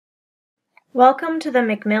Welcome to the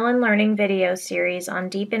Macmillan Learning video series on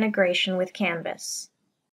deep integration with Canvas.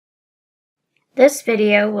 This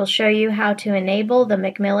video will show you how to enable the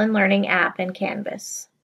Macmillan Learning app in Canvas.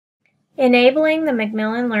 Enabling the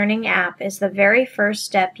Macmillan Learning app is the very first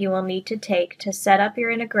step you will need to take to set up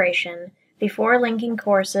your integration before linking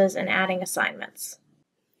courses and adding assignments.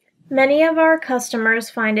 Many of our customers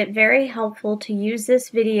find it very helpful to use this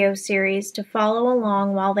video series to follow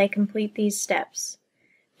along while they complete these steps.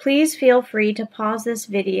 Please feel free to pause this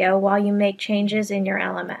video while you make changes in your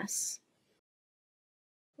LMS.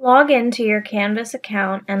 Log into your Canvas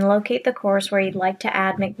account and locate the course where you'd like to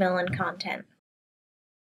add Macmillan content.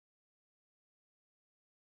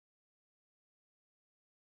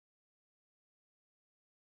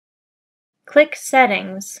 Click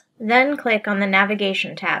Settings, then click on the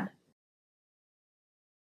Navigation tab.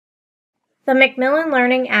 The Macmillan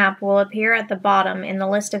Learning app will appear at the bottom in the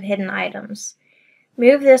list of hidden items.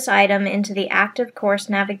 Move this item into the active course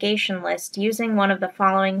navigation list using one of the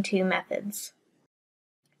following two methods.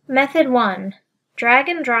 Method 1. Drag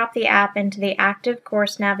and drop the app into the active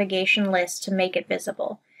course navigation list to make it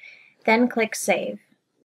visible. Then click Save.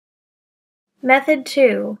 Method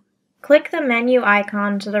 2. Click the menu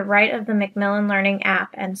icon to the right of the Macmillan Learning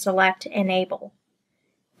app and select Enable.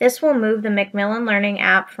 This will move the Macmillan Learning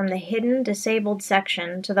app from the hidden disabled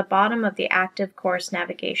section to the bottom of the active course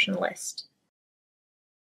navigation list.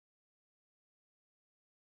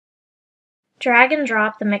 Drag and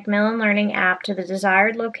drop the Macmillan Learning app to the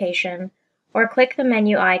desired location, or click the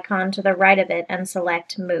menu icon to the right of it and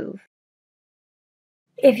select Move.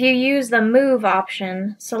 If you use the Move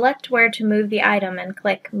option, select where to move the item and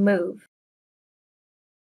click Move.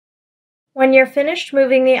 When you're finished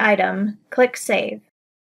moving the item, click Save.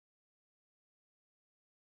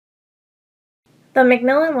 The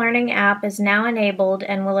Macmillan Learning app is now enabled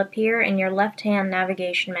and will appear in your left-hand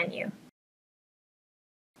navigation menu.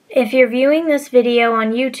 If you're viewing this video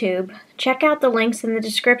on YouTube, check out the links in the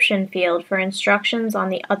description field for instructions on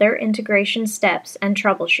the other integration steps and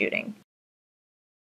troubleshooting.